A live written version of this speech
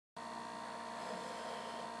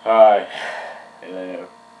Hi. Hello.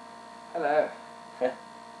 Hello.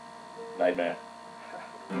 Nightmare.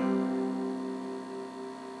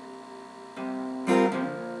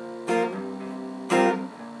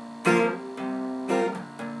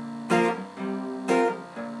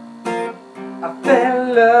 I fell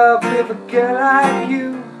in love with a girl like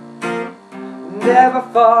you. Never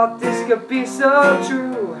thought this could be so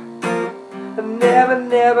true. I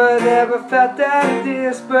never felt like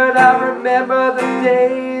this. But I remember the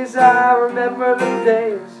days,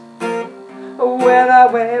 when I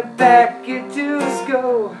went back into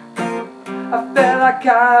school. I felt like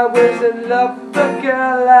I was in love with a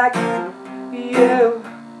girl like you.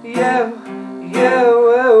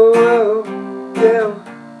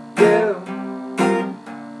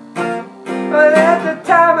 But at the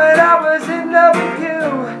time when I was in love with you,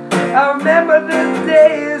 I remember the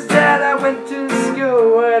days that I went to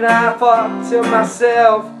school, and I thought to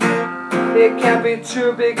myself, it can't be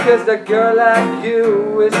true, because a girl like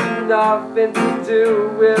you is nothing to do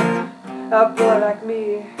with a boy like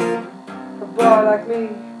me, a boy like me.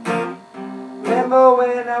 Remember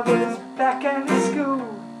when I was back at school,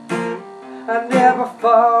 I never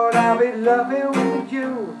thought I'd be loving with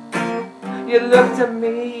you. You looked at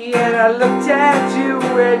me and I looked at you,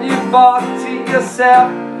 and you thought to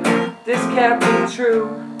yourself, this can't be true.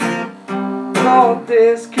 No,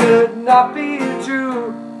 this could not be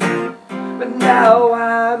true. But now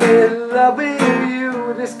I'm in love with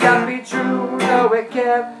you. This can't be true. No, it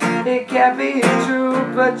can't be true.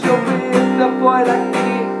 But you're with a boy like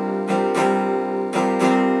me.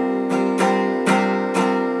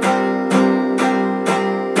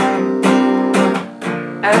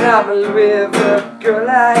 And I'm with a girl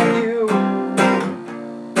like you.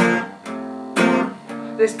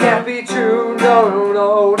 This can't be true,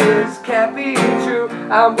 no, this can't be true.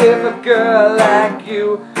 I'm with a girl like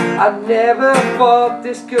you. I never thought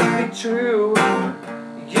this could be true.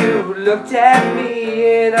 You looked at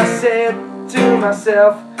me and I said to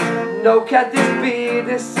myself, no, can't this be?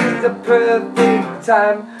 This is the perfect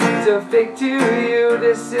time to think to you.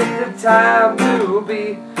 This is the time to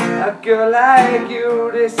be a girl like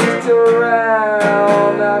you. This is to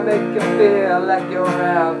round, I make you feel like you're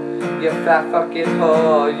round. You fat fucking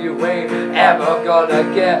whore, you ain't ever gonna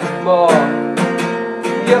get more.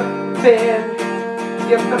 You've been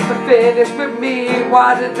finished with me.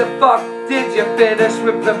 Why did the fuck did you finish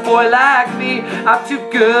with a boy like me? I'm too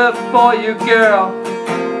good for you, girl.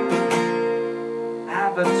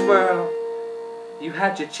 Have a twirl. You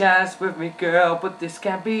had your chance with me, girl, but this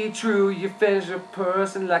can't be true. You finished with a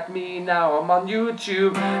person like me. Now I'm on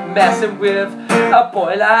YouTube, messing with a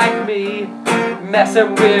boy like me,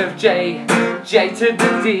 messing with J to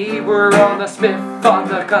the D. We're on the Smith on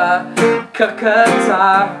the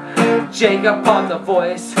guitar, Jacob on the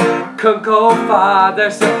voice. Couldn't go far.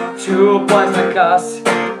 There's two boys like us.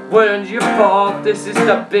 Wouldn't you fall? This is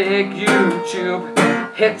the big YouTube.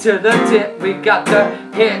 Hit to the tip, we got the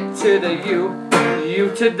hit to the you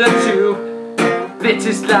to the two.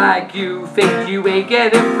 Bitches like you think you ain't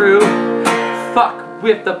getting through. Fuck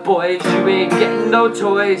with the boys, you ain't getting no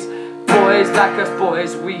toys. Boys like us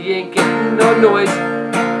boys, we ain't getting no noise.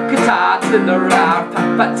 Guitar to the round,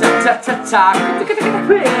 pa ta ta ta ta,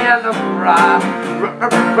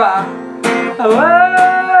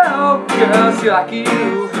 oh, girls you like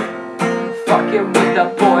you. Fucking with the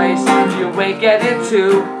boys, you ain't getting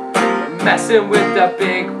two. Messing with the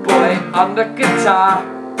big boy on the guitar,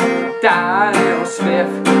 Daniel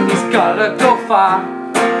Smith, he's gotta go far.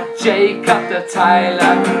 Jacob the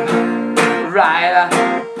Tyler, Ryder,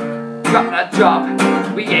 got a job,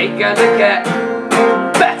 we ain't gonna get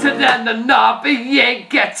better than the knob. You ain't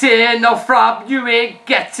getting no throb, you ain't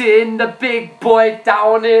getting the big boy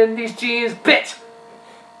down in these jeans, bitch.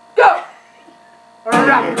 Go!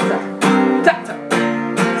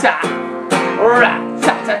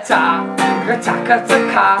 Rat-ta-ta-ta,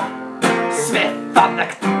 Smith on the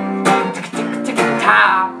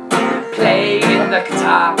guitar, playing the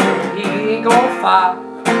guitar, he ain't going far.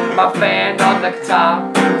 My friend on the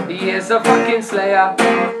guitar, he is a fucking slayer.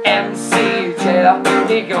 MC Jailer,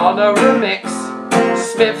 he gonna remix.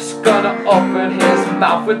 Smith's gonna open his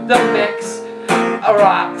mouth with the mix.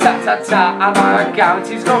 Rat-ta-ta-ta, and I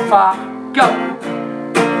guarantee he's going far. Go!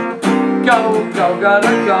 Go,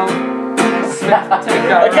 gonna go. Smith,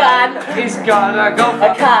 take over. I can. He's gonna go for I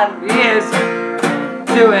can. He is.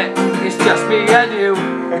 Do it. It's just me and you.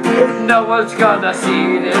 No one's gonna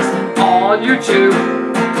see this on YouTube.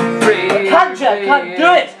 I can't do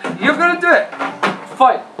it. You're gonna do it.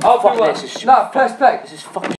 Fine. I'll Fuck do this. it. No, press play. This is fucking